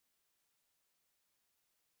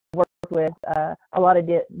worked with a lot of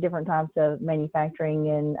different types of manufacturing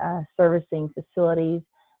and servicing facilities.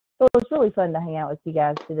 So it was really fun to hang out with you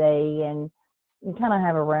guys today and kind of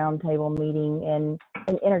have a roundtable meeting and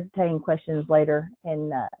entertain questions later,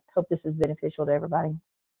 and hope this is beneficial to everybody.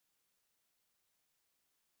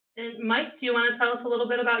 And Mike, do you want to tell us a little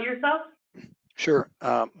bit about yourself? Sure.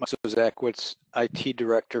 Zozakiewicz, IT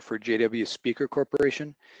Director for JW Speaker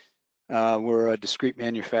Corporation. We're a discrete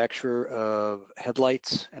manufacturer of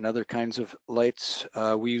headlights and other kinds of lights.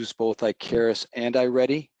 We use both iCaris and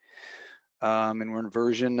iReady, and we're in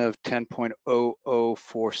version of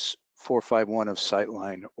 10.00451 of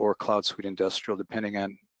Sightline or Cloud Suite Industrial, depending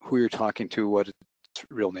on who you're talking to, what its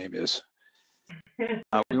real name is.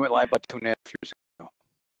 We went live about 2.5 years ago.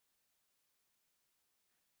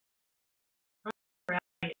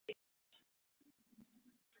 Right.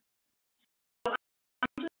 So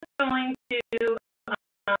I'm just going to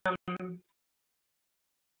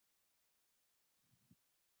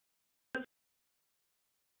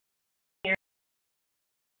here.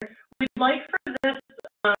 We'd like for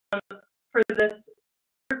this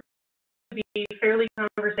to be fairly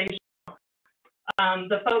conversational.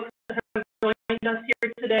 The folks that have joined us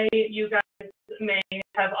here today, you guys may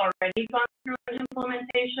have already gone through an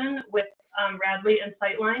implementation with Radley and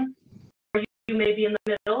Sightline, or you may be in the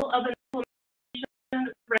middle of an implementation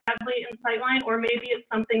with Radley and Sightline, or maybe it's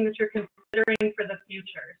something that you're considering for the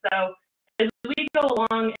future. So as we go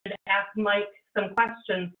along and ask Mike some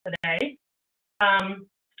questions today,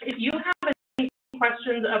 if you have any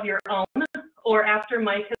questions of your own, or after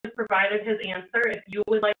Mike has provided his answer, if you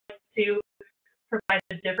would like to provide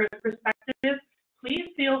a different perspective, please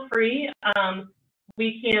feel free.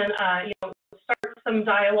 We can start some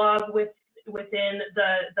dialogue within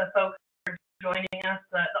the folks that are joining us,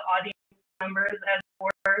 the audience members as it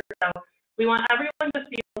were. So we want everyone to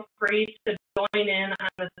feel free to join in on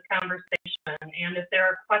this conversation. And if there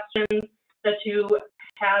are questions that you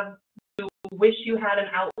wish you had an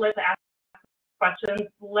outlet to ask questions,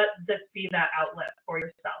 let this be that outlet for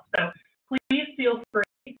yourself. So please feel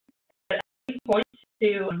free at any point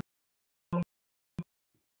to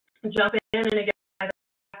jump in and again ask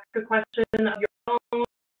a question of your own,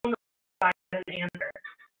 provide an answer.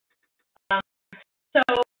 So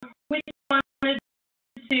we wanted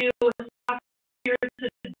to start here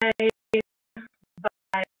today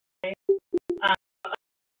by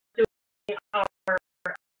doing our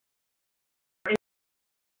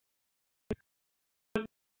member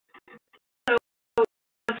of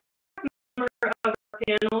our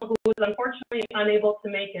panel who was unfortunately unable to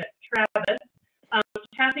make it, Travis.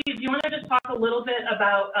 Cassie, do you want to just talk a little bit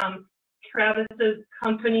about Travis's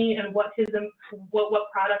company and what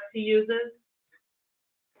products he uses?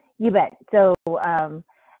 You bet. So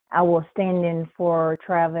I will stand in for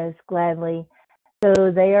Travis gladly.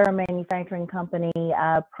 So they are a manufacturing company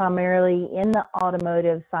primarily in the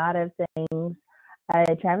automotive side of things.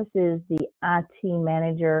 Travis is the IT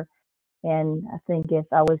manager, and I think if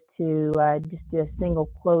I was to just do a single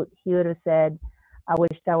quote, he would have said, "I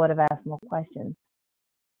wished I would have asked more questions."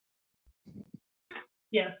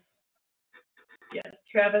 Yes. Yes,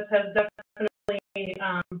 Travis has definitely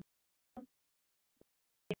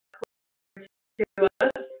to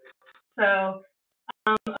us. So,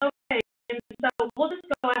 okay, and so we'll just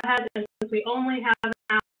go ahead, and since we only have an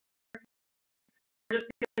hour, we're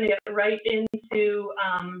just going to get right into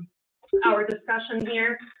our discussion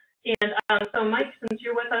here. And so, Mike, since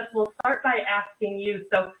you're with us, we'll start by asking you.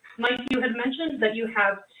 So, Mike, you had mentioned that you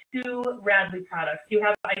have two Radley products. You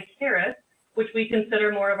have iCaris, which we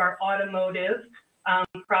consider more of our automotive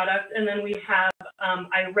product, and then we have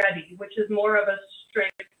iReady, which is more of a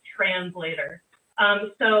straight translator.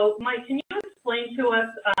 So, Mike, can you explain to us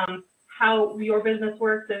how your business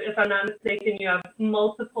works? If I'm not mistaken, you have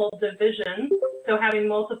multiple divisions, so having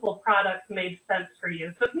multiple products made sense for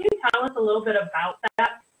you. So can you tell us a little bit about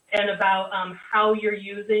that and about how you're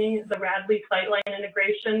using the Radley Sightline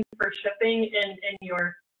integration for shipping in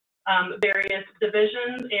your various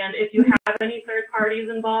divisions, and if you have any third parties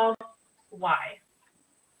involved, why?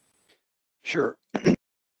 Sure.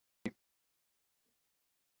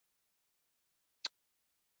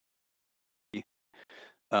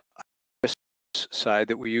 Side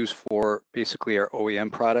that we use for basically our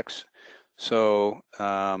OEM products. So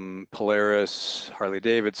Polaris, Harley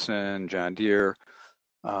Davidson, John Deere,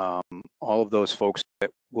 all of those folks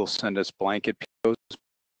that will send us blanket POs,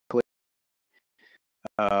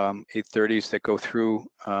 830s that go through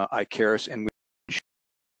iCaris, and we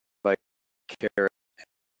like iCaris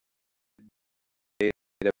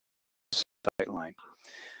Sightline.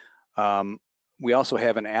 We also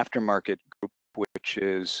have an aftermarket group, which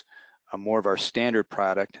is more of our standard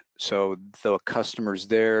product. So the customers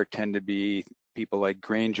there tend to be people like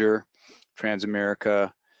Grainger,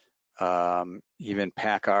 Transamerica, even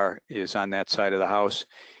PACCAR is on that side of the house,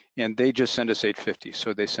 and they just send us 850.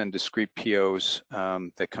 So they send discrete POs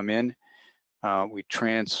that come in. We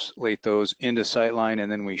translate those into Sightline,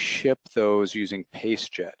 and then we ship those using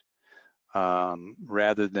PaceJet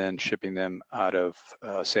rather than shipping them out of,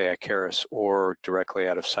 say, Icarus or directly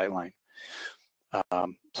out of Sightline.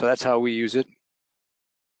 So that's how we use it.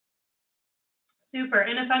 Super.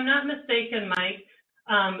 And if I'm not mistaken, Mike,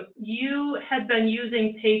 you had been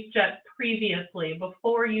using PaceJet previously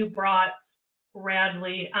before you brought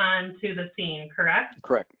Radley onto the scene, correct?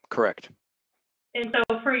 Correct. And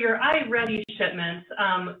so for your iReady shipments,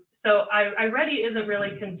 so iReady isn't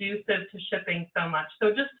really conducive to shipping so much. So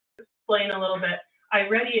just to explain a little bit,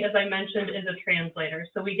 iReady, as I mentioned, is a translator.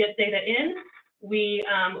 So we get data in, we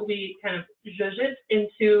kind of zhuzh it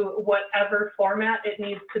into whatever format it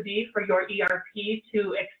needs to be for your ERP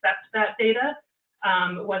to accept that data,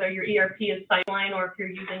 whether your ERP is Sightline or if you're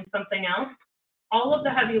using something else. All of the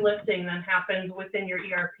heavy lifting then happens within your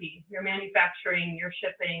ERP, your manufacturing, your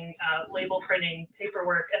shipping, label printing,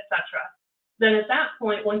 paperwork, etc. Then at that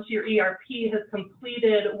point, once your ERP has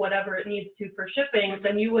completed whatever it needs to for shipping,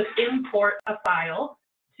 then you would import a file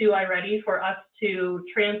to iReady for us to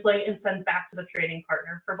translate and send back to the trading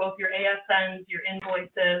partner for both your ASNs, your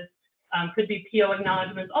invoices, could be PO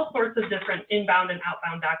acknowledgements, all sorts of different inbound and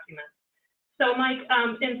outbound documents. So Mike,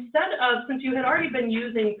 instead of, since you had already been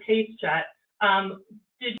using PaceJet,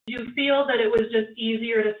 did you feel that it was just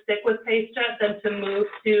easier to stick with PaceJet than to move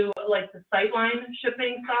to like the Sightline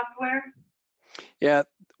shipping software? Yeah,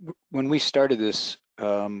 when we started this,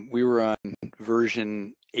 we were on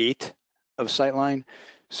version 8 of Sightline.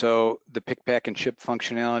 So the pick, pack, and ship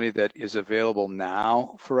functionality that is available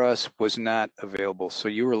now for us was not available. So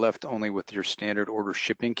you were left only with your standard order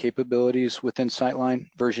shipping capabilities within Sightline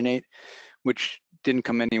version 8, which didn't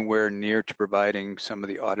come anywhere near to providing some of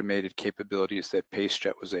the automated capabilities that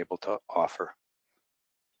PaceJet was able to offer.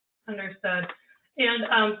 Understood.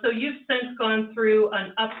 And so you've since gone through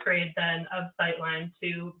an upgrade then of Sightline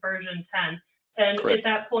to version 10. And Correct. At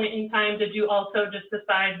that point in time, did you also just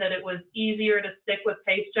decide that it was easier to stick with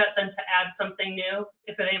PaceJet than to add something new?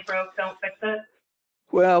 If it ain't broke, don't fix it?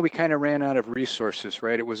 Well, we kind of ran out of resources,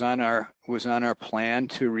 right? It was on our plan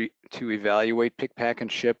to evaluate pick, pack,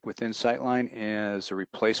 and ship within Sightline as a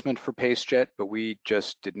replacement for PaceJet, but we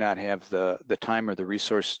just did not have the time or the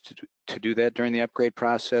resource to do that during the upgrade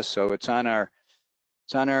process. So it's on our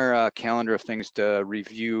calendar of things to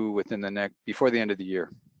review before the end of the year.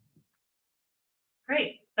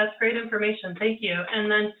 Great, that's great information. Thank you. And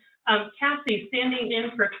then Cassie, standing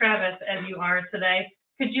in for Travis as you are today,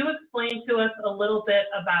 could you explain to us a little bit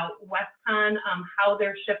about Wescon, how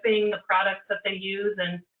they're shipping the products that they use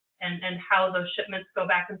and how those shipments go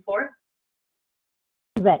back and forth?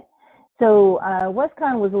 You bet. So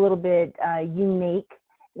Wescon was a little bit unique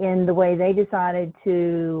in the way they decided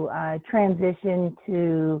to transition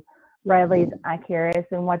to Radley's Icarus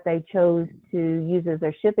and what they chose to use as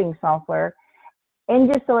their shipping software. And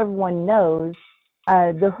just so everyone knows,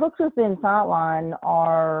 the hooks within Sightline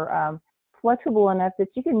are flexible enough that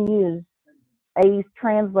you can use a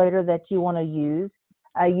translator that you want to use.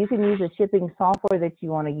 You can use a shipping software that you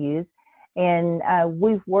want to use. And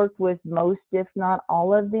we've worked with most, if not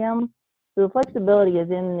all of them. So the flexibility is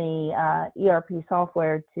in the ERP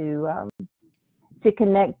software to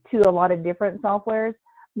connect to a lot of different softwares.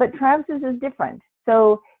 But Travis's is different.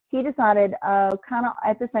 So he decided kind of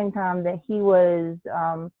at the same time that he was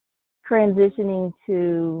transitioning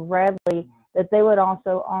to Radley that they would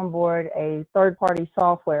also onboard a third-party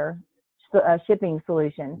software shipping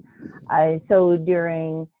solution. So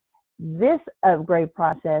during this upgrade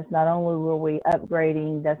process, not only were we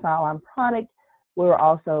upgrading the Sightline product, we were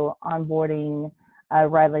also onboarding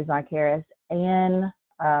Radley's Icarus and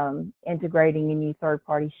integrating a new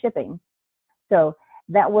third-party shipping. So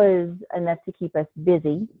that was enough to keep us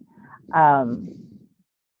busy.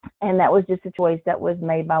 And that was just a choice that was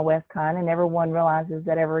made by Wescon, and everyone realizes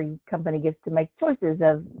that every company gets to make choices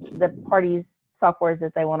of the parties' softwares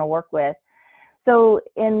that they want to work with. So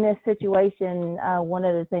in this situation, one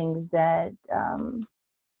of the things that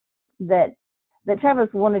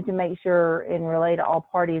Travis wanted to make sure and relay to all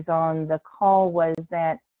parties on the call was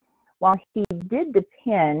that while he did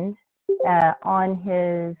depend on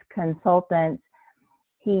his consultants,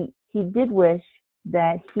 he did wish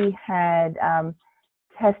that he had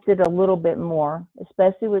tested a little bit more,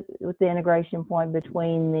 especially with the integration point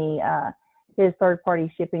between his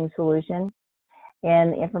third-party shipping solution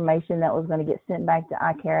and the information that was going to get sent back to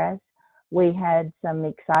Icarus, We had some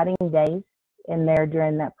exciting days in there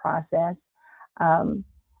during that process.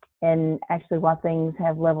 And actually, while things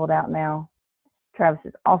have leveled out now, Travis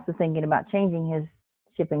is also thinking about changing his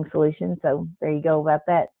shipping solution. So there you go about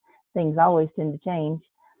that. Things always tend to change.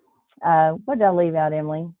 What did I leave out,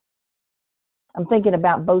 Emily? I'm thinking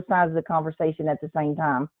about both sides of the conversation at the same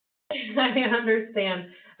time. I understand.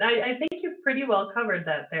 I think you've pretty well covered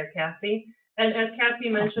that there, Cassie. And as Cassie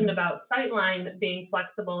mentioned about Sightline being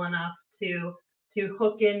flexible enough to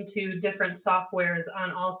hook into different softwares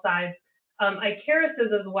on all sides, Icarus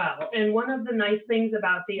is as well. And one of the nice things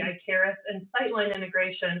about the Icarus and Sightline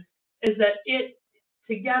integration is that it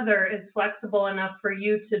together is flexible enough for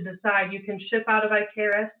you to decide you can ship out of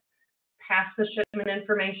Icarus, pass the shipment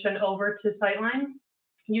information over to Sightline.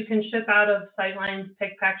 You can ship out of Sightline's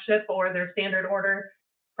pick, pack, ship, or their standard order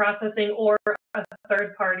processing, or a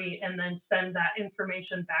third party, and then send that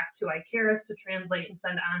information back to Icarus to translate and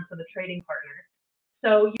send on to the trading partner.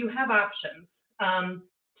 So you have options.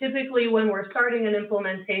 Typically, when we're starting an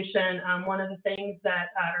implementation, one of the things that,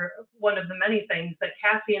 or one of the many things that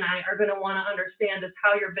Cassie and I are going to want to understand is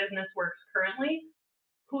how your business works currently,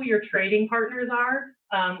 who your trading partners are.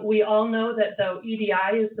 We all know that though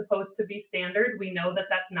EDI is supposed to be standard, we know that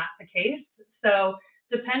that's not the case. So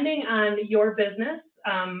depending on your business,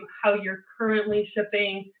 how you're currently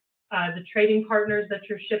shipping, the trading partners that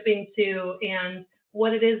you're shipping to, and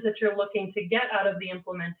what it is that you're looking to get out of the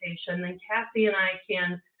implementation, then Cassie and I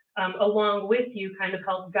can, along with you, kind of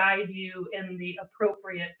help guide you in the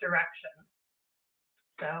appropriate direction.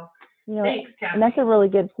 So. Thanks, Cassie. And that's a really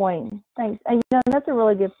good point. Thanks. And that's a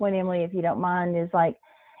really good point, Emily, if you don't mind, is like,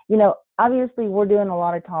 obviously we're doing a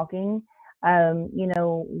lot of talking.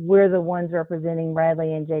 We're the ones representing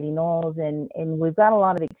Radley and JD Noles, and we've got a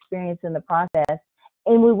lot of experience in the process,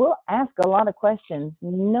 and we will ask a lot of questions,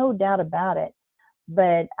 no doubt about it.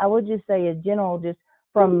 But I would just say in general, just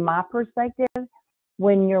from my perspective,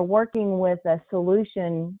 when you're working with a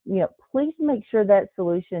solution, please make sure that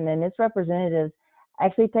solution and its representatives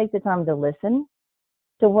actually take the time to listen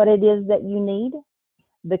to what it is that you need,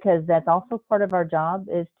 because that's also part of our job,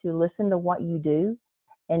 is to listen to what you do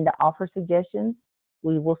and to offer suggestions.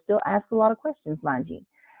 We will still ask a lot of questions, mind you,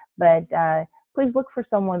 but please look for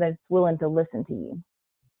someone that's willing to listen to you.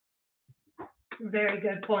 Very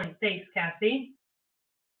good point. Thanks, Cassie.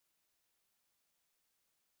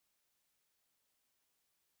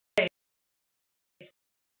 Okay.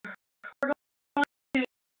 We're going to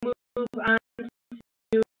move on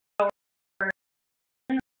to our,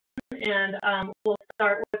 and we'll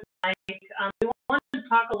start with Mike. We want to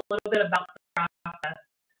talk a little bit about the process.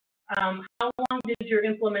 How long did your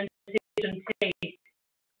implementation take?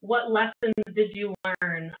 What lessons did you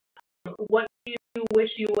learn? What do you wish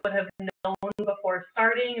you would have known before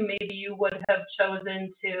starting, and maybe you would have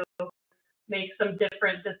chosen to make some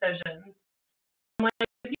different decisions? Mike,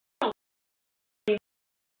 if you don't mind,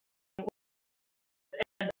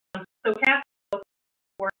 so Cassie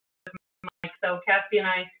works with Mike. So Cassie and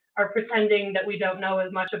I are pretending that we don't know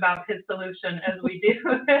as much about his solution as we do,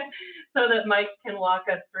 so that Mike can walk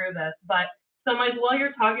us through this. But so Mike, while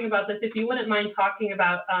you're talking about this, if you wouldn't mind talking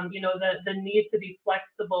about, the need to be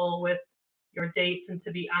flexible with your dates and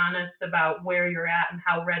to be honest about where you're at and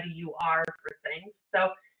how ready you are for things.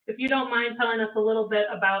 So if you don't mind telling us a little bit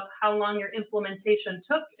about how long your implementation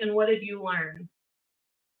took and what did you learn?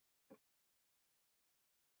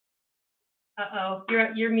 Uh-oh,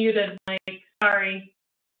 you're muted, Mike. Sorry.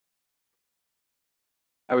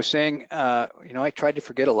 I was saying, I tried to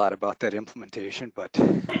forget a lot about that implementation, but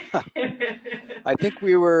I think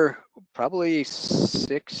we were probably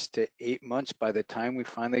 6 to 8 months by the time we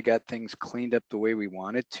finally got things cleaned up the way we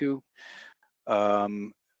wanted to.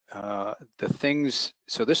 So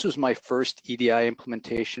this was my first EDI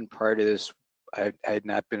implementation. Prior to this, I had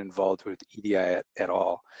not been involved with EDI at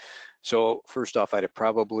all. So first off, I'd have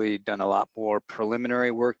probably done a lot more preliminary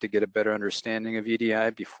work to get a better understanding of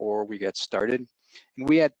EDI before we got started. And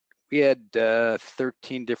we had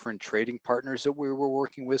 13 different trading partners that we were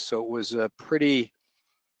working with, so it was a pretty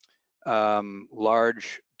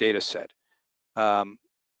large data set.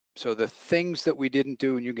 So the things that we didn't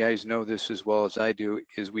do, and you guys know this as well as I do,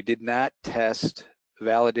 is we did not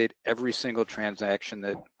validate every single transaction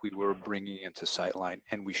that we were bringing into Sightline,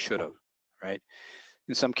 and we should have, right?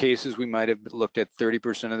 In some cases, we might have looked at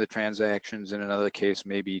 30% of the transactions. In another case,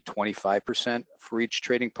 maybe 25% for each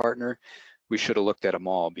trading partner. We should have looked at them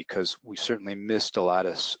all, because we certainly missed a lot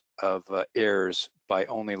of errors by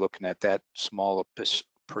only looking at that small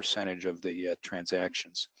percentage of the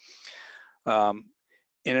transactions. And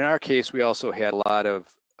in our case, we also had a lot of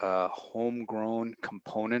homegrown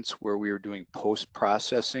components where we were doing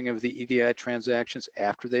post-processing of the EDI transactions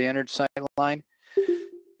after they entered Sightline.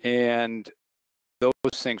 And those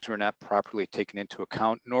things were not properly taken into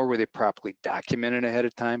account, nor were they properly documented ahead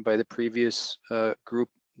of time by the previous group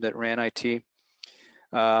that ran IT.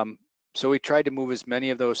 So we tried to move as many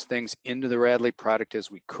of those things into the Radley product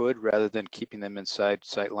as we could, rather than keeping them inside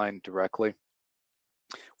Sightline directly,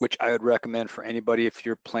 which I would recommend for anybody if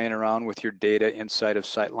you're playing around with your data inside of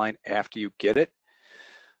Sightline after you get it,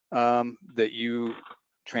 that you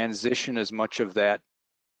transition as much of that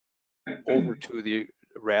over to the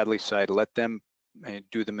Radley side. Let them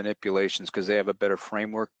do the manipulations, because they have a better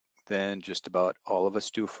framework than just about all of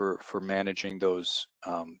us do for managing those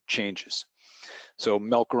changes. So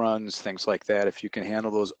milk runs, things like that, if you can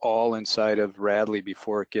handle those all inside of Radley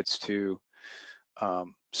before it gets to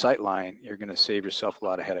Sightline, you're going to save yourself a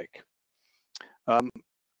lot of headache.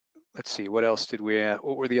 Let's see, what else did we have?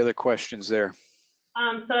 What were the other questions there?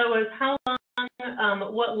 So it was how long,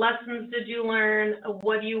 what lessons did you learn?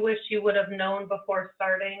 What do you wish you would have known before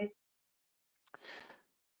starting?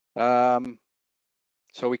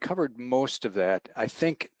 So we covered most of that. I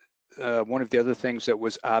think one of the other things that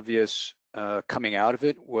was obvious coming out of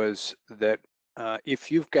it was that if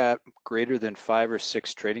you've got greater than 5 or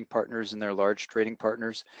 6 trading partners and they're large trading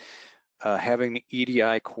partners, having the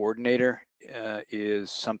EDI coordinator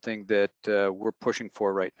is something that we're pushing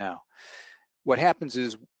for right now. What happens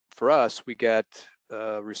is, for us, we got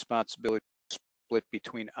responsibility split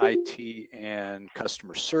between IT and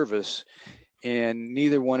customer service, and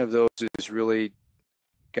neither one of those is really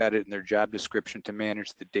got it in their job description to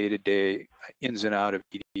manage the day-to-day ins and out of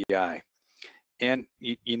EDI. And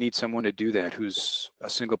you need someone to do that, who's a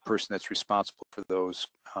single person that's responsible for those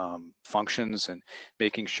functions, and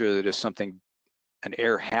making sure that if an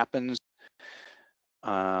error happens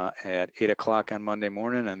at 8 o'clock on Monday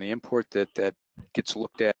morning on the import, that gets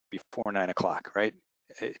looked at before 9 o'clock, right?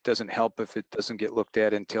 It doesn't help if it doesn't get looked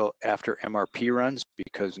at until after MRP runs,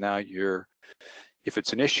 because now if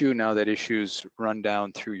it's an issue, now that issue's run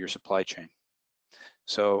down through your supply chain.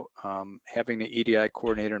 So having the EDI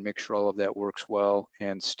coordinator and make sure all of that works well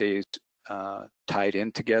and stays tied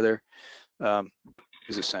in together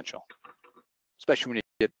is essential, especially when you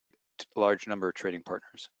get a large number of trading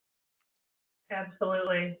partners.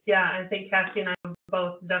 Absolutely. Yeah, I think Cassie and I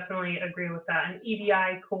both definitely agree with that. An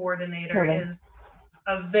EDI coordinator is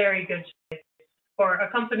a very good choice for a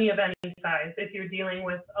company of any size if you're dealing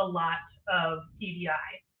with a lot of EDI.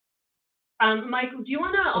 Mike, do you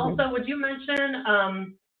want to also, would you mention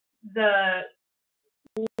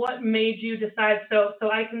what made you decide? So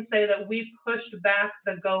I can say that we pushed back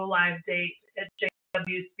the go live date at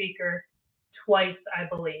JW Speaker twice, I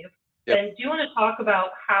believe. Yep. And do you want to talk about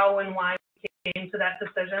how and why we came to that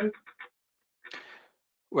decision?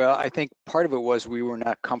 Well, I think part of it was we were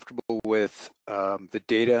not comfortable with the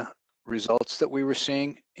data results that we were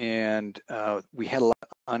seeing, and we had a lot of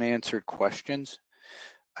unanswered questions.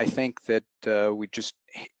 I think that we just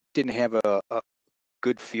didn't have a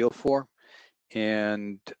good feel for,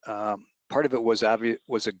 and part of it was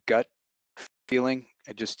a gut feeling.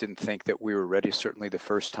 I just didn't think that we were ready, certainly the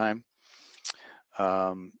first time.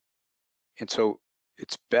 And so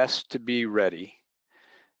it's best to be ready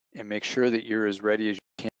and make sure that you're as ready as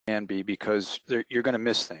you can be, because you're going to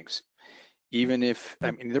miss things. Even if,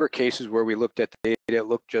 I mean, there were cases where we looked at the data, it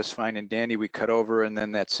looked just fine and dandy, we cut over, and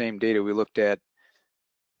then that same data we looked at,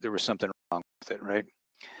 there was something wrong with it, right?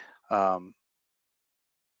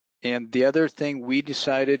 And the other thing we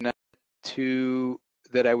decided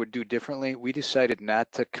that I would do differently, we decided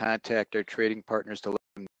not to contact our trading partners to let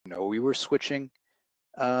them know we were switching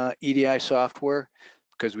EDI software,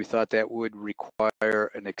 because we thought that would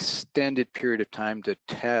require an extended period of time to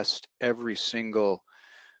test every single,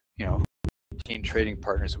 15 trading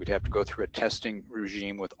partners. We'd have to go through a testing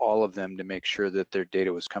regime with all of them to make sure that their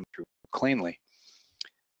data was coming through cleanly.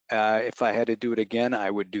 If I had to do it again,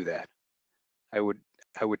 I would do that. I would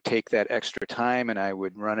take that extra time and I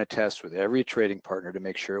would run a test with every trading partner to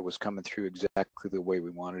make sure it was coming through exactly the way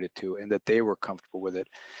we wanted it to, and that they were comfortable with it,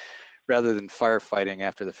 rather than firefighting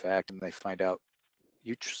after the fact and they find out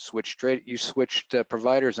you switched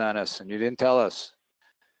providers on us and you didn't tell us.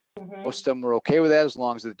 Mm-hmm. Most of them were okay with that as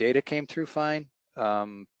long as the data came through fine.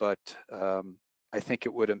 But I think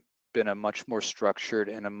it would have been a much more structured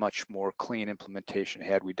and a much more clean implementation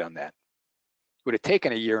had we done that. It would have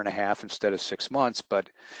taken 1.5 years instead of 6 months, but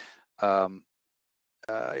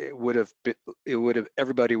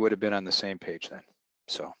everybody would have been on the same page then.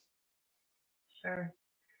 So. Sure.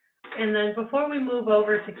 And then before we move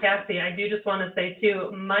over to Cassie, I do just want to say too,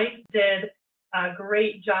 Mike did a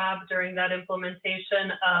great job during that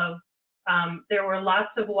implementation of, there were lots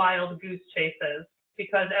of wild goose chases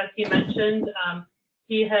because, as he mentioned,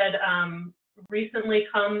 he had recently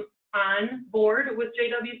come on board with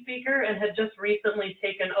JW Speaker and had just recently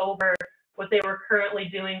taken over what they were currently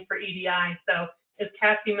doing for EDI. So as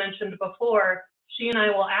Cassie mentioned before, she and I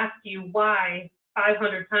will ask you why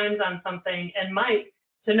 500 times on something, and Mike,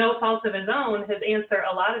 to no fault of his own, his answer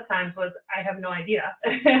a lot of times was, I have no idea.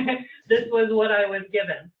 This was what I was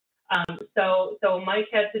given. So Mike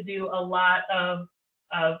had to do a lot of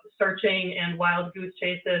searching and wild goose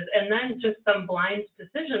chases, and then just some blind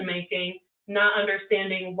decision making, not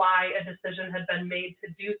understanding why a decision had been made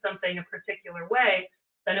to do something a particular way.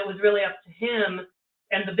 Then it was really up to him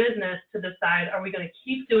and the business to decide, are we going to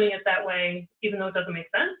keep doing it that way, even though it doesn't make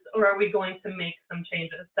sense, or are we going to make some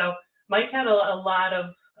changes? So Mike had a lot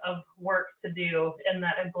of work to do in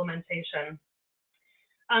that implementation.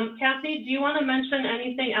 Cassie, do you want to mention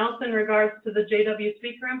anything else in regards to the JW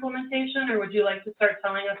Speaker implementation, or would you like to start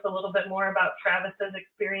telling us a little bit more about Travis's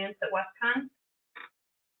experience at Wescon?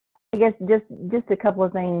 I guess just a couple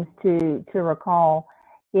of things to recall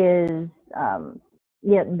is,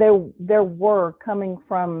 yeah, there were, coming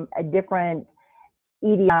from a different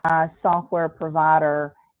EDI software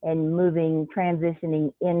provider and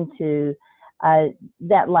transitioning into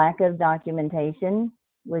that lack of documentation,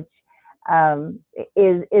 which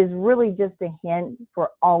is really just a hint for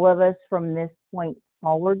all of us from this point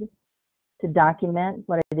forward to document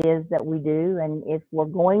what it is that we do. And if we're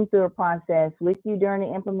going through a process with you during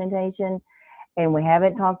the implementation and we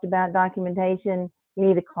haven't talked about documentation, you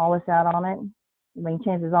need to call us out on it. I mean,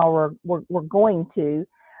 chances are we're going to,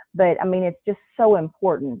 but I mean, it's just so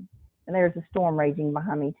important. And there's a storm raging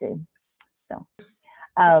behind me too. So,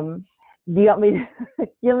 do you want me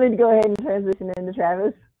to go ahead and transition into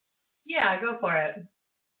Travis? Yeah, go for it.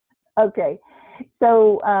 Okay.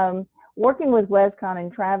 So, working with Wescon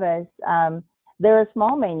and Travis, they're a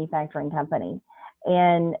small manufacturing company.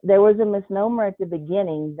 And there was a misnomer at the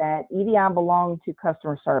beginning that EDI belonged to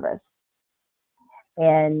customer service.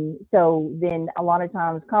 And so then a lot of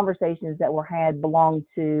times conversations that were had belonged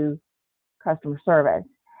to customer service.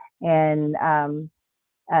 And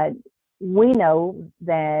we know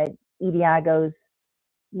that EDI goes,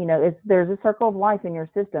 you know, there's a circle of life in your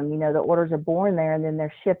system. You know, the orders are born there and then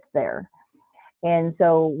they're shipped there. And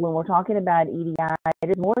so when we're talking about EDI, it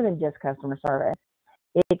is more than just customer service.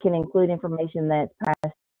 It can include information that's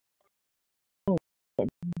passed,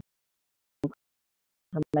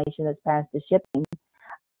 information that's passed to shipping.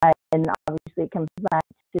 And obviously it comes back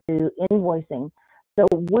to invoicing. So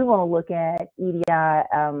we want to look at EDI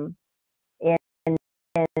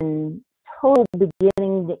in total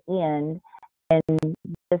beginning to end, and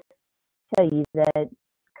just tell you that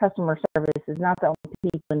customer service is not the only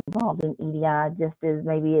people involved in EDI, just as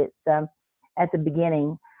maybe it's at the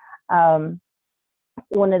beginning.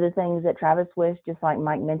 One of the things that Travis wished, just like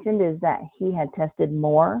Mike mentioned, is that he had tested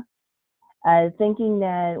more, thinking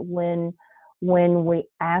that when we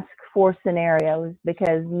ask for scenarios,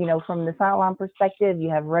 because, you know, from the Sightline perspective, you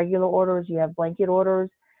have regular orders, you have blanket orders,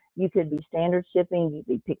 you could be standard shipping, you could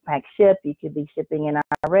be pick, pack, ship, you could be shipping in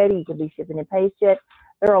already, you could be shipping in pay ship.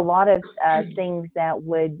 There are a lot of things that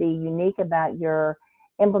would be unique about your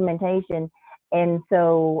implementation. And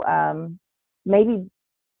so maybe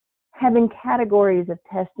having categories of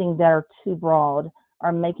testing that are too broad,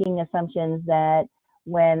 or making assumptions that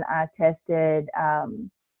when I tested,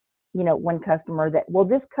 you know, one customer, that, well,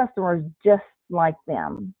 this customer is just like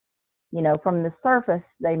them. You know, from the surface,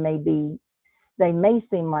 they may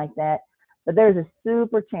seem like that, but there's a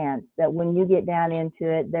super chance that when you get down into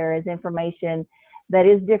it, there is information that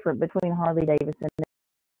is different between Harley Davidson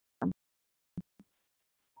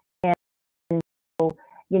and so,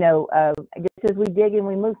 you know, just as we dig and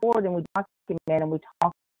we move forward and we document and we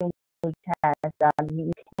talk and we test,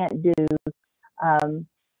 you can't do,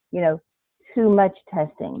 you know, too much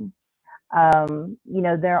testing. You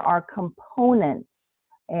know, there are components,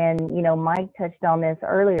 and, you know, Mike touched on this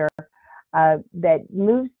earlier, that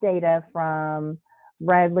moves data from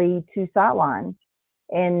Radley to Sightline.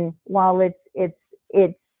 And while it's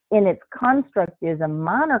in its construct is a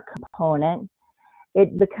minor component,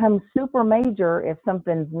 it becomes super major if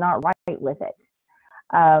something's not right with it.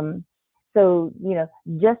 So, you know,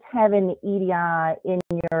 just having the EDI in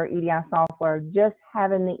your EDI software, just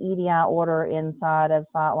having the EDI order inside of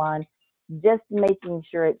Sightline, just making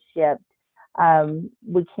sure it's shipped.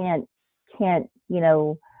 We can't, you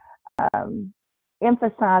know,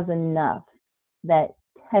 emphasize enough that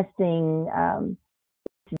testing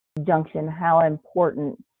junction, how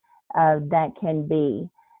important that can be.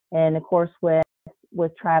 And of course, with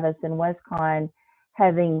with Travis and Wescon,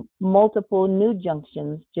 having multiple new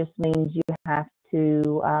junctions just means you have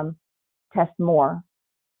to test more.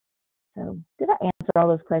 So did I answer all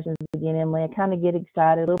those questions again, Emily? I kind of get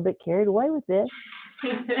excited, a little bit carried away with this.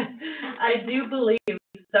 I do believe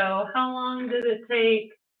so. How long did it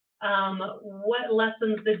take? What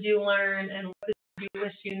lessons did you learn, and what did you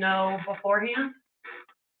wish you know beforehand?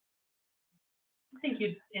 I think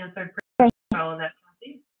you answered pretty well of that,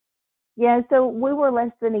 Cassie. Yeah, so we were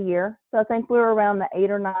less than a year. So I think we were around the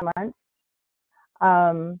 8 or 9 months.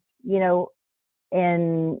 You know,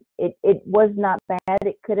 and it was not bad.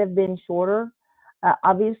 It could have been shorter.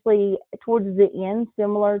 Obviously, towards the end,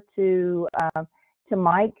 similar to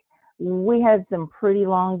Mike, we had some pretty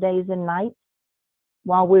long days and nights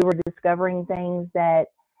while we were discovering things that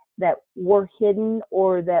were hidden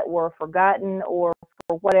or that were forgotten, or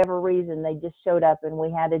for whatever reason they just showed up and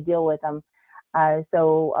we had to deal with them.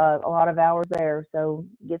 So a lot of hours there. So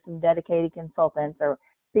get some dedicated consultants or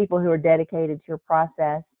people who are dedicated to your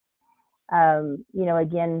process. You know,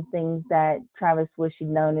 again, things that Travis wish he'd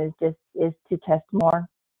known is to test more.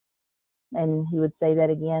 And he would say that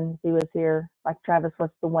again if he was here. Like, Travis,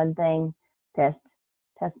 what's the one thing? Test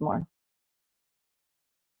more.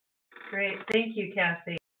 Great, thank you,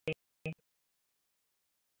 Cassie.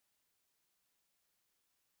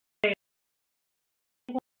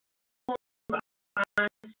 On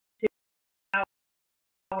to our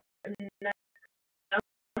next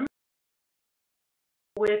item,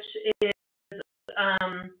 which is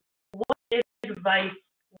what advice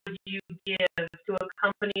would you give to a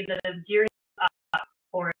company that is gearing up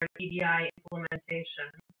for an EDI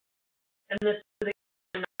implementation? And this is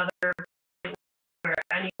another point where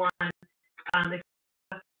anyone, if you have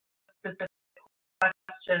a specific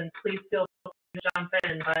question, please feel free to jump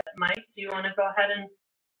in. But Mike, do you want to go ahead and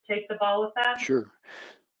take the ball with that? Sure.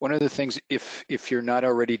 One of the things, if you're not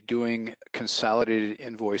already doing consolidated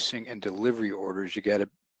invoicing and delivery orders, you got to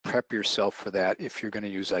prep yourself for that if you're going to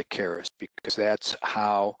use Icarus, because that's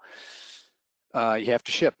how you have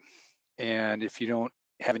to ship. And if you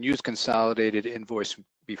haven't used consolidated invoice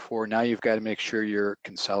before, now you've got to make sure your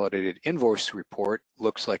consolidated invoice report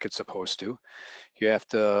looks like it's supposed to. You have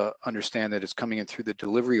to understand that it's coming in through the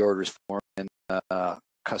delivery orders form and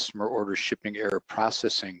customer order shipping error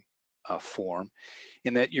processing form,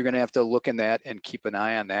 in that you're going to have to look in that and keep an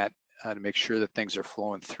eye on that to make sure that things are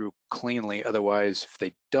flowing through cleanly. Otherwise, if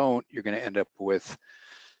they don't, you're going to end up with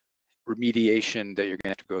remediation that you're going to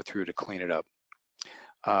have to go through to clean it up.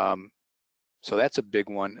 So that's a big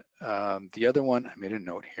one. The other one, I made a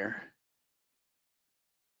note here.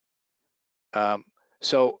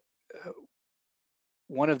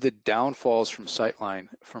 One of the downfalls from Sightline,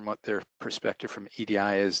 from what their perspective from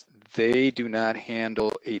EDI, is they do not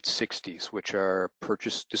handle 860s, which are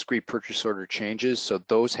discrete purchase order changes. So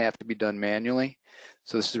those have to be done manually.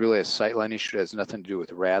 So this is really a Sightline issue. It has nothing to do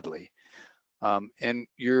with Radley. And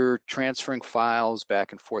you're transferring files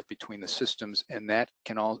back and forth between the systems, and that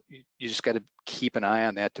can you just got to keep an eye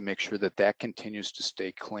on that to make sure that that continues to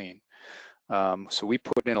stay clean. So we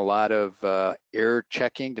put in a lot of error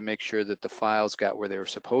checking to make sure that the files got where they were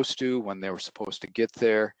supposed to, when they were supposed to get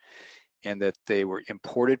there, and that they were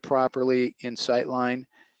imported properly in Sightline.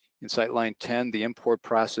 In Sightline 10, the import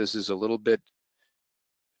process is a little bit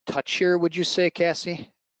touchier, would you say,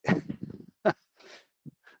 Cassie?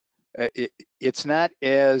 It's not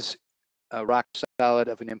as rock solid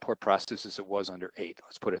of an import process as it was under 8,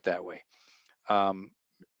 let's put it that way.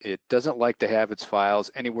 It doesn't like to have its files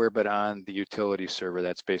anywhere but on the utility server.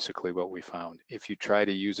 That's basically what we found. If you try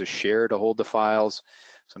to use a share to hold the files,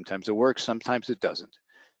 sometimes it works, sometimes it doesn't.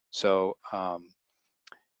 So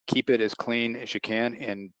keep it as clean as you can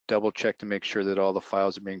and double check to make sure that all the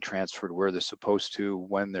files are being transferred where they're supposed to,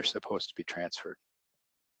 when they're supposed to be transferred.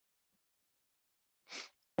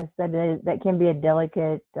 Yes, that can be a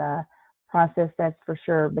delicate process, that's for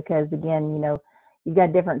sure, because again, you know, you've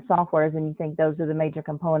got different softwares and you think those are the major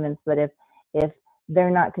components, but if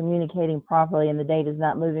they're not communicating properly and the data is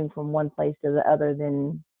not moving from one place to the other,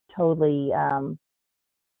 then totally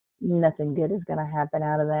nothing good is going to happen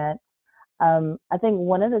out of that. I think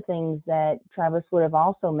one of the things that Travis would have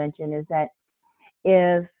also mentioned is that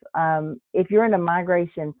if you're in a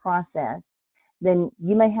migration process, then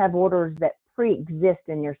you may have orders that pre-exist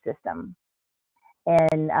in your system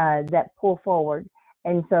and that pull forward.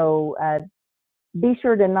 And so be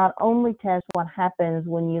sure to not only test what happens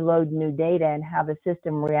when you load new data and how the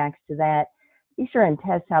system reacts to that, be sure and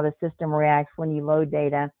test how the system reacts when you load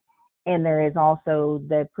data. And there is also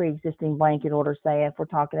the pre-existing blanket order, say if we're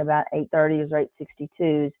talking about 830s or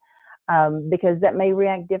 862s, because that may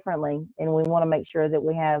react differently, and we want to make sure that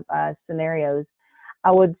we have scenarios.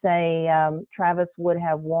 I would say Travis would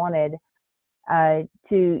have wanted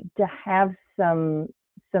to have some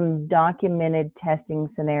documented testing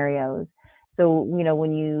scenarios. So, you know,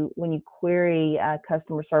 when you query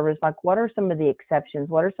customer service, like what are some of the exceptions?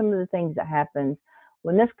 What are some of the things that happens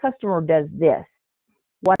when this customer does this?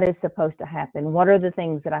 What is supposed to happen? What are the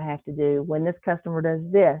things that I have to do when this customer does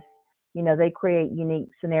this? You know, they create unique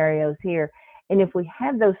scenarios here. And if we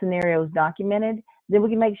have those scenarios documented, then we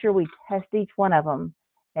can make sure we test each one of them,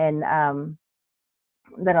 and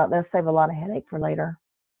that'll save a lot of headache for later.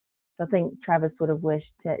 So I think Travis would have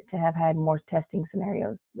wished to have had more testing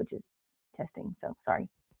scenarios, which is testing. So sorry,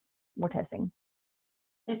 more testing.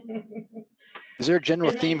 Is there a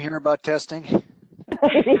general theme here about testing?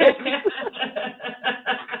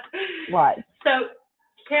 What? So,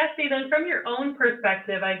 Cassie, then from your own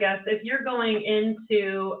perspective, I guess, if you're going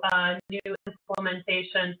into a new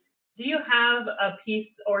implementation, do you have a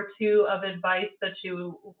piece or two of advice that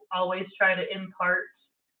you always try to impart,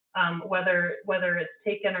 whether it's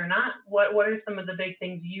taken or not? What are some of the big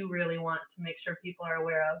things you really want to make sure people are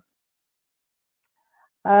aware of?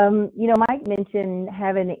 You know, Mike mentioned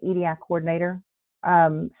having an EDI coordinator,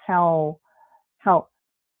 how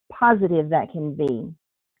positive that can be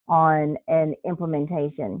on an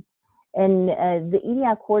implementation. And the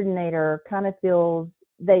EDI coordinator kind of feels,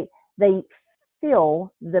 they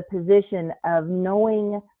fill the position of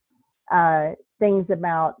knowing things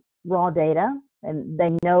about raw data, and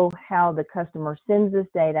they know how the customer sends this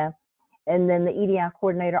data. And then the EDI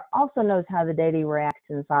coordinator also knows how the data reacts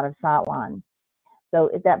inside of Sightline. So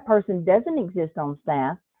if that person doesn't exist on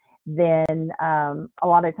staff, then a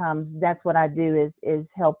lot of times that's what I do is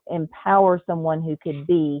help empower someone who could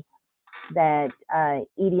be that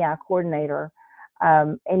EDI coordinator.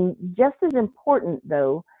 And just as important,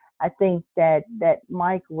 though, I think that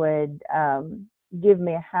Mike would give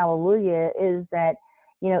me a hallelujah, is that,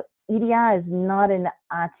 you know, EDI is not an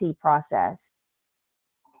IT process.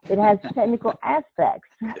 It has technical aspects.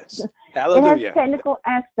 Yes. Hallelujah. It has technical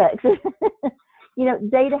aspects. You know,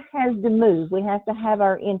 data has to move. We have to have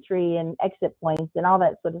our entry and exit points and all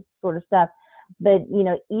that sort of stuff. But, you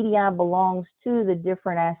know, EDI belongs to the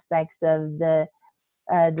different aspects of the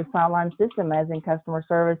Sightline system, as in customer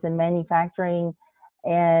service and manufacturing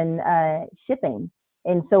and shipping.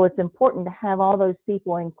 And so it's important to have all those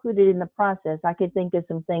people included in the process. I could think of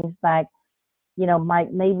some things like, you know,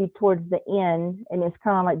 Mike, maybe towards the end, and it's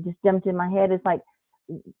kind of like just jumped in my head. It's like,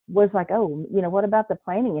 oh, you know, what about the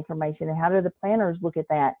planning information, and how do the planners look at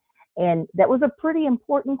that? And that was a pretty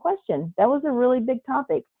important question. That was a really big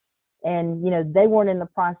topic. And, you know, they weren't in the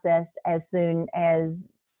process as soon as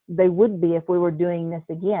they would be if we were doing this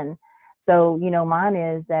again. So, you know, mine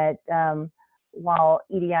is that while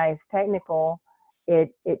EDI is technical,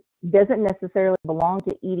 it doesn't necessarily belong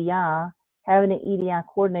to EDI. Having an EDI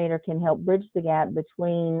coordinator can help bridge the gap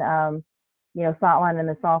between, you know, Sightline and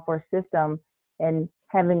the software system, and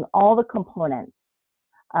having all the components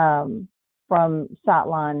from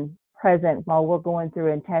Sightline present while we're going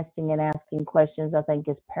through and testing and asking questions, I think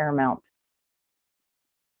is paramount.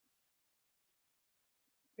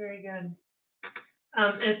 Very good.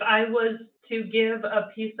 If I was to give a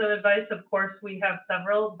piece of advice, of course we have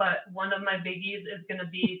several, but one of my biggies is going to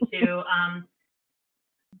be to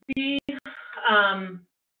be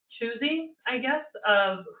choosy, I guess,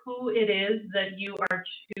 of who it is that you are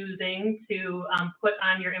choosing to put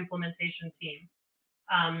on your implementation team.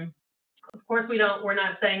 Of course, we're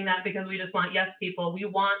not saying that because we just want yes people. We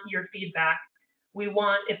want your feedback. We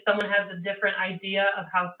want, if someone has a different idea of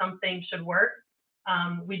how something should work,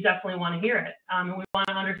 we definitely want to hear it. We want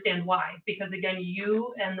to understand why, because again,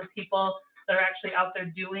 you and the people that are actually out there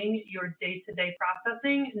doing your day-to-day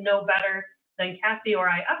processing know better than Cassie or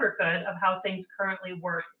I ever could of how things currently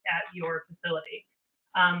work at your facility.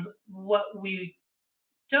 What we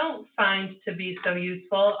don't find to be so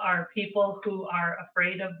useful are people who are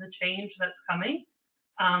afraid of the change that's coming,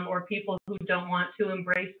 or people who don't want to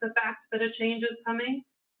embrace the fact that a change is coming.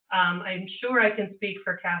 I'm sure I can speak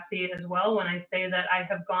for Cassie as well when I say that I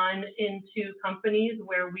have gone into companies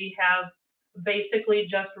where we have basically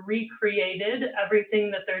just recreated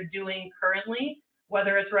everything that they're doing currently,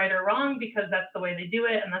 whether it's right or wrong, because that's the way they do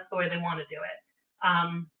it and that's the way they want to do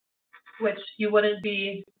it. Which you wouldn't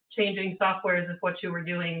be changing softwares if what you were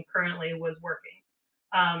doing currently was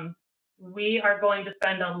working. We are going to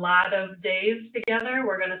spend a lot of days together.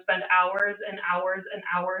 We're going to spend hours and hours and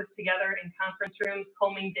hours together in conference rooms,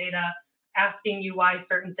 combing data, asking you why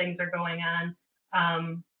certain things are going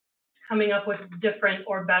on, coming up with different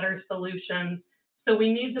or better solutions. So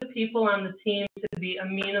we need the people on the team to be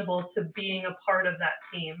amenable to being a part of that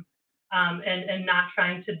team. and not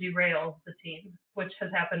trying to derail the team, which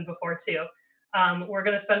has happened before too. We're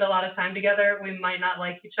going to spend a lot of time together. We might not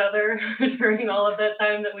like each other during all of that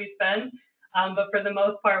time that we spend, but for the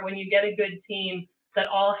most part, when you get a good team that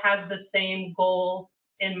all has the same goal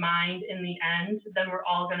in mind in the end, then we're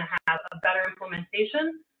all going to have a better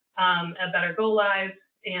implementation, a better go live,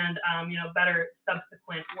 and better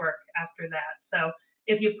subsequent work after that. So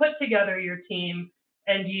if you put together your team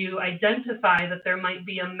and you identify that there might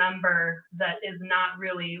be a member that is not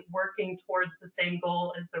really working towards the same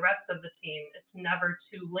goal as the rest of the team, it's never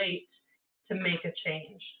too late to make a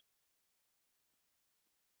change.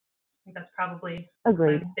 I think that's probably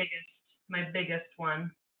Agreed. my biggest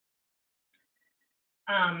one.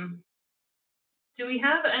 Do we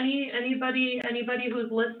have anybody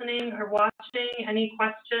who's listening or watching? Any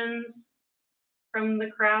questions from the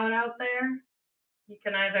crowd out there? You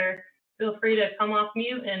can either feel free to come off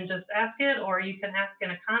mute and just ask it, or you can ask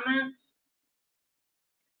in a comment.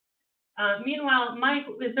 Meanwhile, Mike,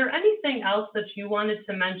 is there anything else that you wanted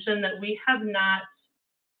to mention that we have not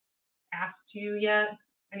asked you yet?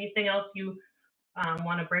 Anything else you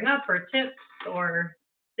want to bring up, or tips, or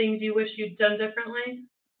things you wish you'd done differently?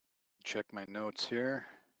 Check my notes here.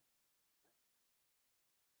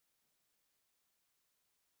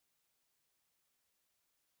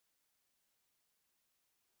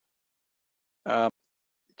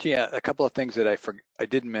 Yeah, a couple of things that I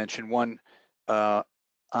didn't mention. One, on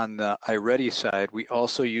the iReady side, we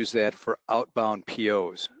also use that for outbound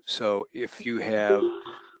POs. So if you have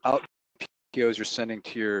outbound POs you're sending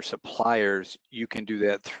to your suppliers, you can do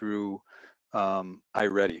that through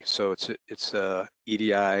iReady. So it's a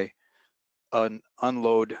EDI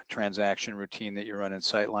unload transaction routine that you run in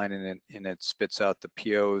Sightline, and it spits out the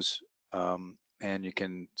POs, and you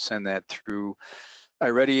can send that through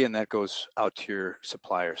iReady, and that goes out to your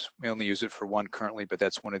suppliers. We only use it for one currently, but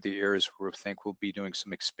that's one of the areas where we think we'll be doing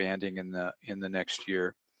some expanding in the next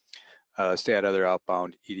year, to add other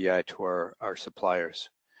outbound EDI to our suppliers.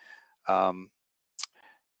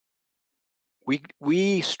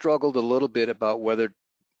 We struggled a little bit about whether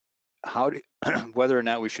or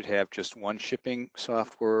not we should have just one shipping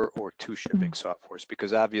software or two shipping softwares,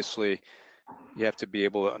 because obviously you have to be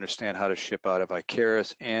able to understand how to ship out of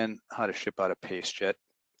Icarus and how to ship out of PaceJet,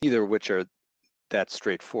 either of which are that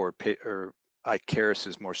straightforward. Or Icarus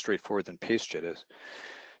is more straightforward than PaceJet is.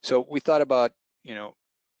 So we thought about,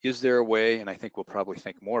 is there a way, and I think we'll probably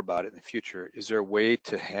think more about it in the future, is there a way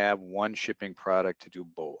to have one shipping product to do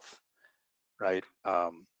both, right?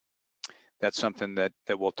 That's something that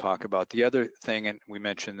we'll talk about. The other thing, and we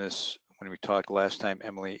mentioned this when we talked last time,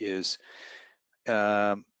 Emily, is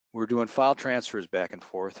we're doing file transfers back and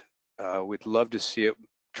forth. We'd love to see it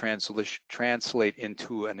translate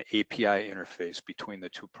into an API interface between the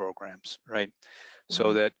two programs, right? Mm-hmm.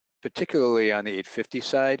 So that particularly on the 850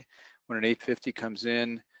 side, when an 850 comes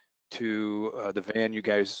in to the van, you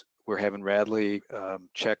guys were having Radley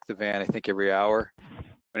check the van, I think every hour.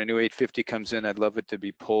 When a new 850 comes in, I'd love it to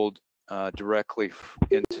be pulled directly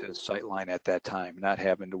into Sightline at that time, not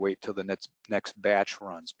having to wait till the next batch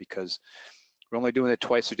runs, because we're only doing it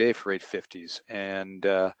twice a day for 850s, and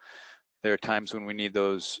there are times when we need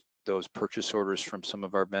those purchase orders from some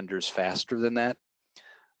of our vendors faster than that.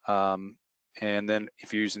 And then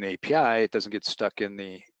if you're using the API, it doesn't get stuck in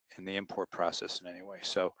the import process in any way.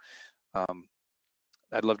 So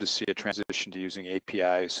I'd love to see a transition to using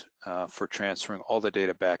APIs for transferring all the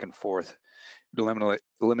data back and forth.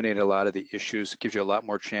 Eliminate a lot of the issues. It gives you a lot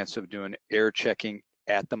more chance of doing error checking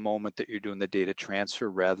at the moment that you're doing the data transfer,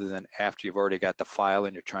 rather than after you've already got the file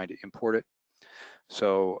and you're trying to import it.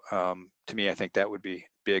 So to me, I think that would be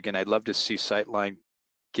big, and I'd love to see Sightline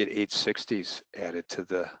get 860s added to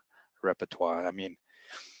the repertoire. I mean,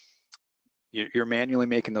 you're manually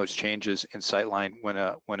making those changes in Sightline when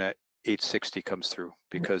a 860 comes through,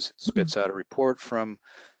 because it spits out a report from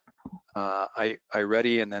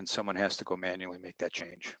iReady, and then someone has to go manually make that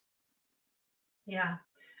change. Yeah,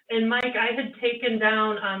 and Mike, I had taken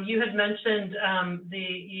down, you had mentioned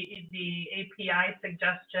the API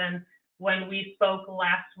suggestion when we spoke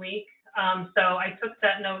last week. So I took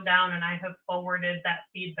that note down and I have forwarded that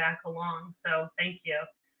feedback along, so thank you.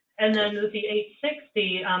 And then with the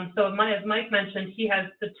 860, so as Mike mentioned, he has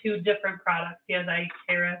the two different products. He has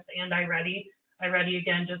Icarus and iReady. iReady,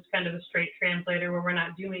 again, just kind of a straight translator where we're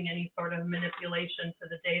not doing any sort of manipulation to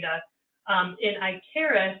the data. In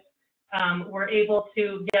Icarus, we're able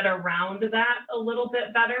to get around that a little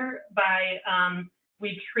bit better by,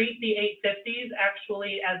 we treat the 850s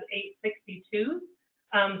actually as 862s.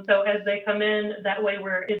 So as they come in, that way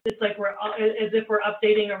it's like as if we're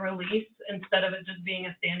updating a release instead of it just being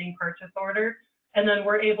a standing purchase order. and then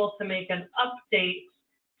we're able to make an update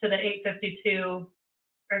to the 852,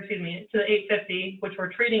 or excuse me, to the 850, which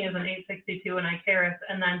we're treating as an 862 in Icaris,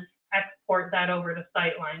 and then export that over to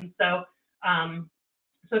Sightline. So,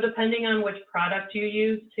 so depending on which product you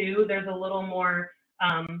use too, there's a little more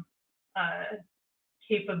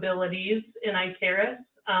capabilities in Icaris,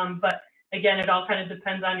 but again, it all kind of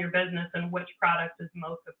depends on your business and which product is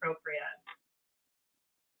most appropriate.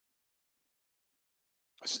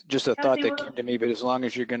 Just a thought that came to me, but as long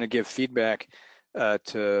as you're going to give feedback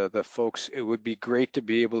to the folks, it would be great to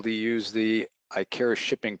be able to use the Icaris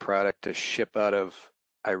shipping product to ship out of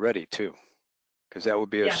iReady too, because that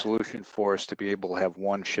would be a solution for us to be able to have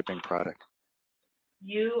one shipping product.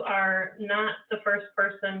 You are not the first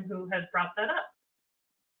person who has brought that up.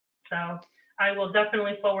 So I will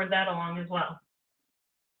definitely forward that along as well.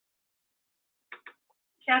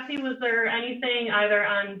 Cassie, was there anything either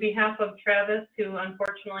on behalf of Travis, who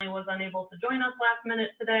unfortunately was unable to join us last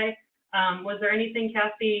minute today, was there anything,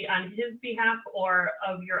 Cassie, on his behalf or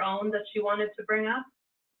of your own that you wanted to bring up?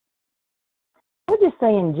 I would just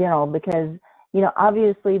say in general, because, you know,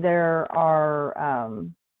 obviously there are,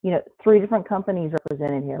 you know, 3 different companies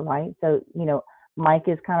represented here, right? So, you know, Mike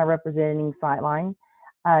is kind of representing Sightline.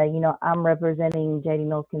 You know, I'm representing JD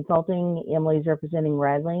Noles Consulting. Emily's representing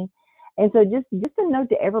Radley. And so just a note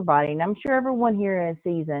to everybody, and I'm sure everyone here is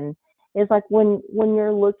seasoned, is like when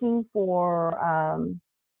you're looking for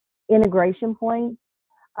integration points,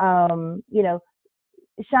 you know,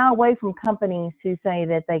 shy away from companies who say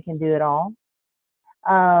that they can do it all,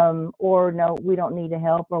 or no, we don't need to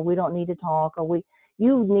help, or we don't need to talk, or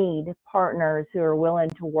you need partners who are willing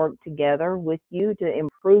to work together with you to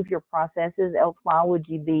improve your processes. Else, why would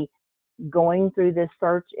you be going through this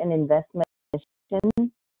search and investment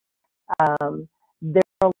mission? There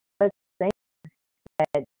are a lot of things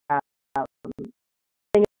that I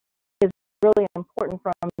think is really important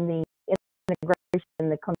from the integration,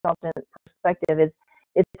 the consultant perspective.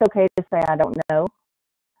 It's okay to say I don't know.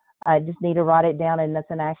 I just need to write it down, and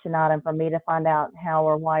that's an action item for me to find out how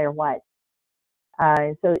or why or what.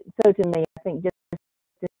 So to me, I think just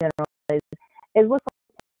in general is look for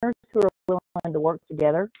partners who are willing to work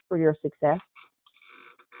together for your success.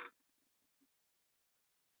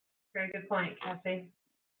 Very good point, Cassie.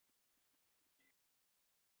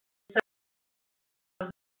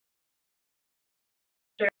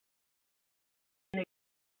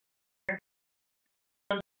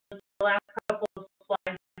 The last couple of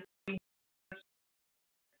slides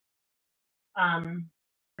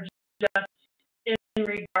just in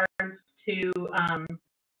regards to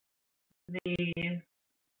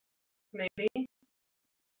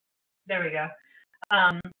there we go,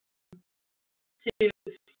 to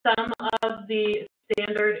some of the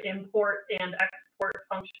standard import and export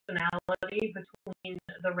functionality between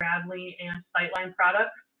the Radley and Sightline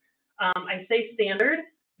products. I say standard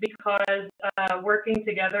because working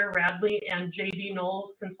together, Radley and JD Noles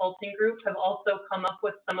Consulting Group have also come up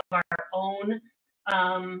with some of our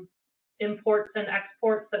own imports and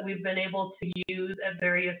exports that we've been able to use at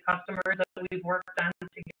various customers that we've worked on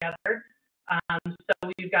together.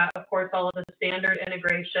 So we've got, of course, all of the standard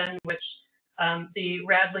integration, which the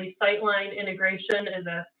Radley Sightline integration is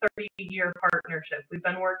a 30-year partnership. We've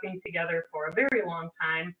been working together for a very long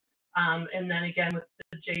time. And then again, with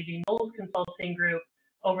the JD Noles Consulting Group,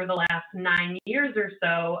 over the last 9 years or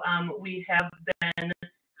so, we have been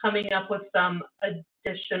coming up with some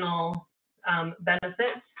additional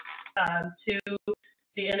benefits to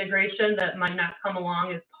the integration that might not come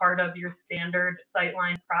along as part of your standard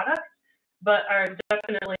Sightline product, but are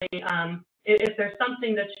definitely, if there's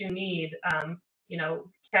something that you need, you know,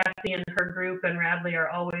 Cassie and her group and Radley are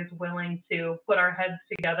always willing to put our heads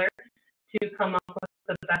together to come up with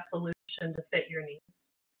the best solution to fit your needs.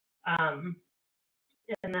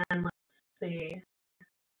 And then let's see.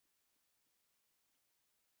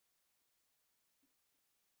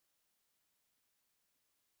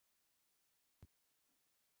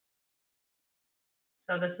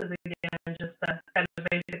 So this is again just kind of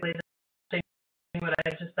basically what I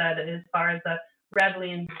just said as far as the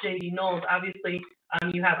Radley and JD Noles. Obviously,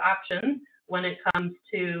 you have options when it comes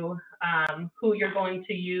to who you're going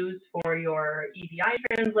to use for your EDI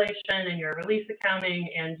translation and your release accounting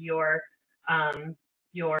and your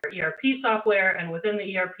ERP software, and within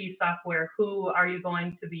the ERP software, who are you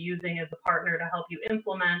going to be using as a partner to help you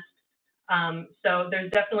implement. So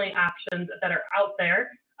there's definitely options that are out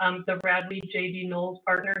there. The Radley JD Noles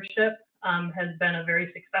partnership has been a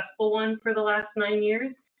very successful one for the last 9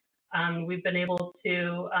 years. We've been able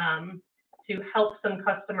to help some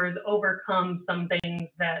customers overcome some things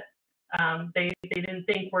that they didn't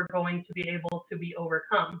think were going to be able to be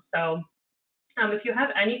overcome. So If you have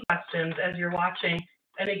any questions as you're watching,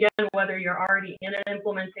 and again, whether you're already in an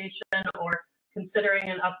implementation or considering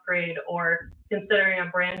an upgrade or considering a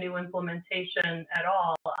brand new implementation at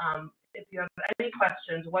all, if you have any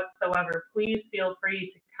questions whatsoever, please feel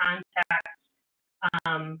free to contact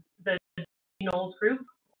the Noles group,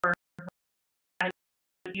 or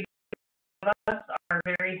either of us are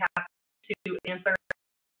very happy to answer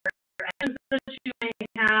questions that you may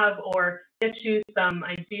have, or get you some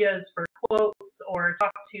ideas for quotes, or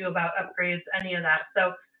talk to you about upgrades, any of that.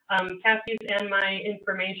 So Cassie's and my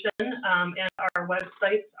information and our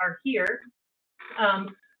websites are here.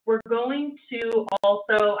 We're going to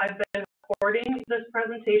also, I've been recording this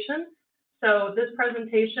presentation. So this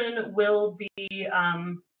presentation will be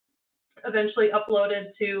eventually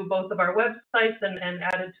uploaded to both of our websites and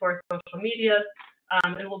added to our social media.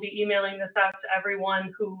 And we'll be emailing this out to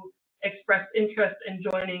everyone who expressed interest in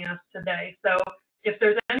joining us today. So if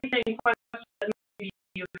there's anything, questions that maybe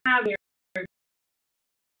you have,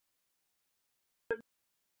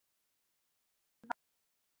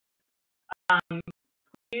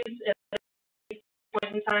 please, at any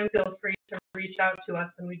point in time, feel free to reach out to us,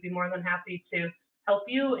 and we'd be more than happy to help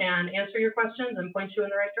you and answer your questions and point you in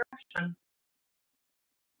the right direction.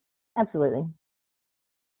 Absolutely.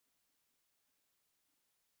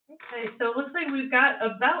 Okay, so it looks like we've got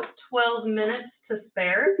about 12 minutes to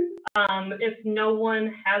spare. If no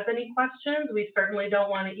one has any questions, we certainly don't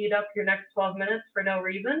want to eat up your next 12 minutes for no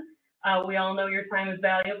reason. We all know your time is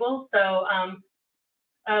valuable. So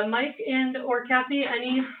Mike or Cassie,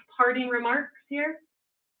 any parting remarks here?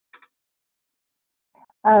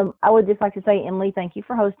 I would just like to say, Emily, thank you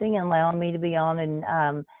for hosting and allowing me to be on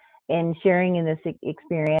and sharing in this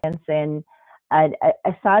experience. And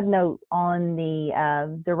a side note on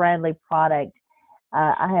the Radley product,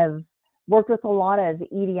 I have worked with a lot of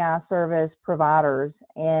EDI service providers,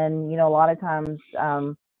 and a lot of times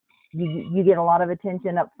you get a lot of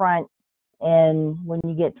attention up front, and when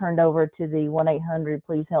you get turned over to the 1-800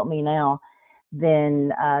 please help me now,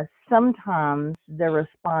 then sometimes the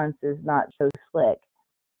response is not so slick.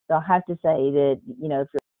 So I have to say that if you're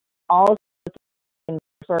also in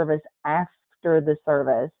service after the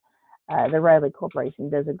service, the Radley Corporation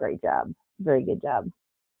does a great job, very good job.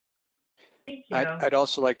 Thank you. I'd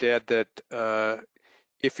also like to add that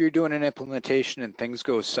if you're doing an implementation and things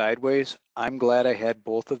go sideways, I'm glad I had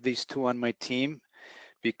both of these two on my team,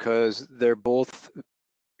 because they're both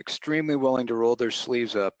extremely willing to roll their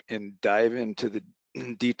sleeves up and dive into the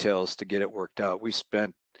details to get it worked out. We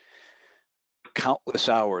spent countless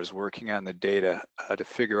hours working on the data to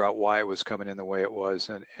figure out why it was coming in the way it was,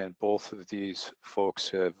 and both of these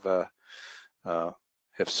folks have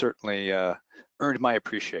certainly earned my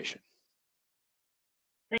appreciation.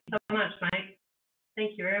 Thanks so much, Mike.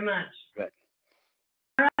 Thank you very much. Right.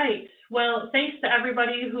 All right. Well, thanks to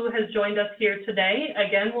everybody who has joined us here today.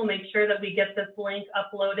 Again, we'll make sure that we get this link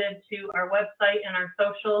uploaded to our website and our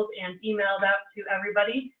socials and emailed out to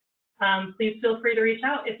everybody. Please feel free to reach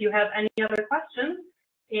out if you have any other questions.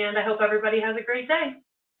 And I hope everybody has a great day.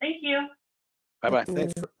 Thank you. Bye-bye.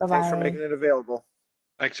 Thanks for making it available.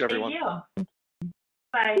 Thanks, everyone. Thank you.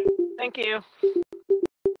 Bye. Thank you.